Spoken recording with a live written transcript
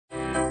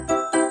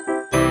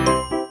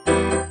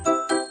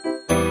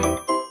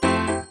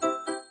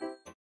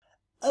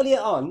earlier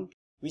on,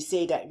 we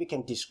say that we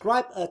can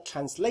describe a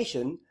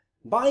translation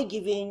by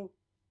giving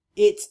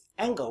its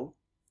angle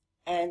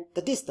and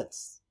the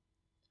distance.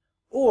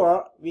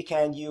 Or we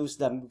can use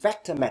the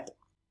vector method,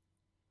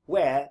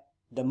 where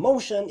the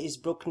motion is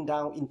broken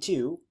down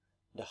into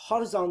the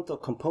horizontal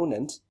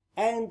component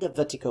and the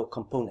vertical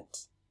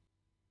component.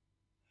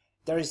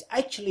 There is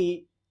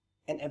actually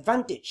an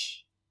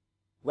advantage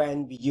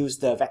when we use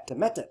the vector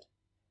method.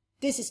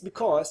 This is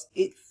because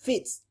it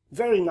fits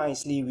very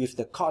nicely with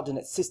the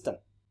coordinate system.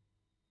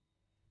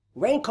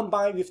 When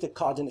combined with the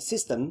coordinate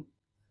system,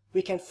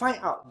 we can find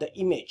out the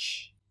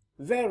image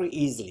very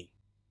easily.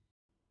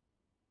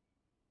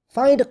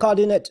 Find the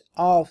coordinate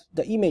of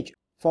the image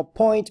for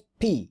point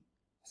P,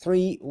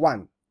 3,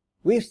 1,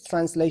 with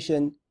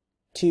translation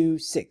 2,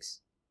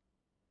 6.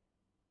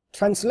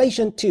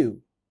 Translation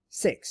 2,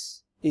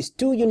 6 is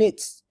 2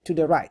 units to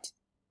the right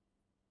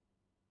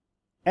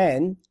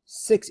and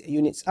 6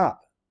 units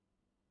up.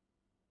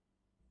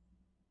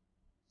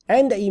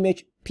 And the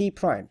image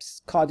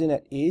P's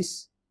coordinate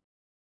is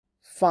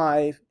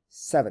 5,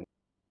 7.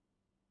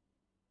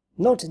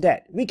 Note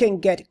that we can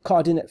get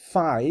coordinate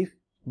 5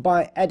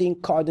 by adding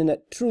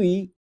coordinate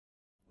 3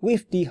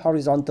 with the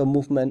horizontal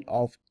movement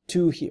of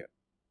 2 here.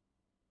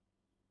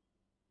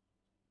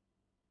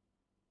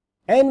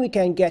 And we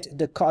can get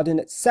the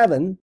coordinate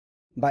 7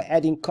 by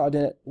adding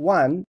coordinate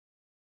 1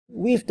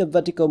 with the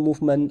vertical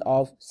movement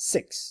of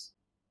 6.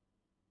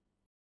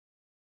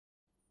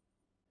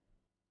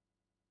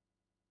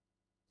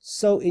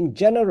 So in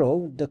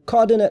general, the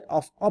coordinate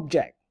of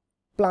object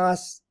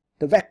plus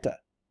the vector,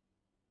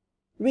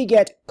 we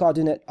get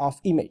coordinate of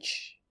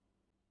image.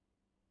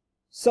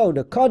 So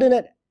the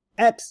coordinate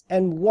x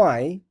and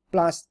y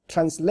plus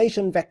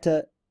translation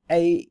vector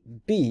a,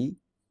 b,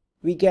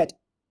 we get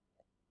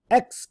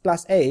x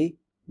plus a,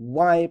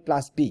 y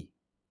plus b.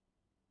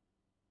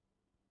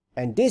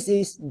 And this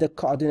is the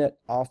coordinate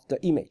of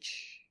the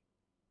image.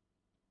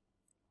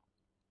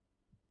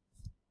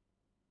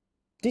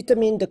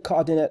 Determine the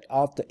coordinate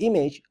of the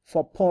image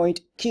for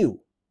point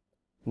Q,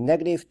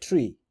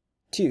 -3,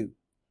 2,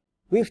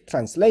 with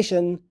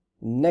translation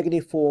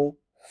 -4,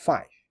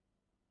 5.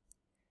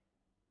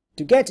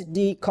 To get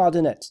the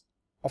coordinate,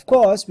 of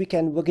course, we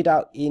can work it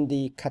out in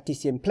the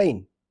Cartesian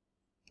plane,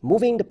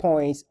 moving the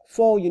points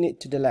 4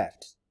 units to the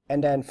left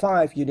and then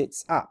 5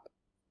 units up,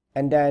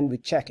 and then we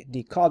check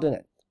the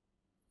coordinate.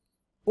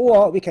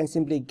 Or we can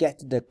simply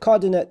get the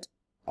coordinate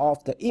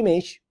of the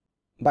image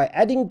by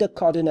adding the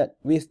coordinate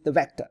with the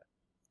vector.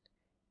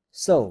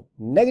 So,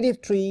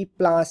 -3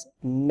 plus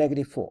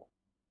 -4.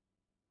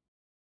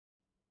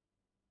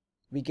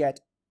 We get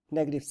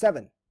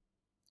 -7.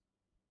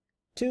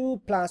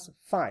 2 plus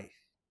 5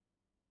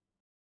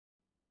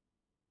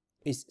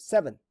 is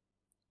 7.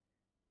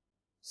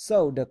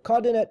 So the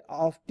coordinate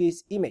of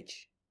this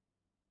image,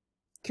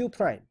 Q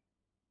prime,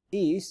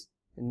 is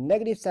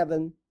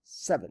 -7,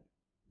 7.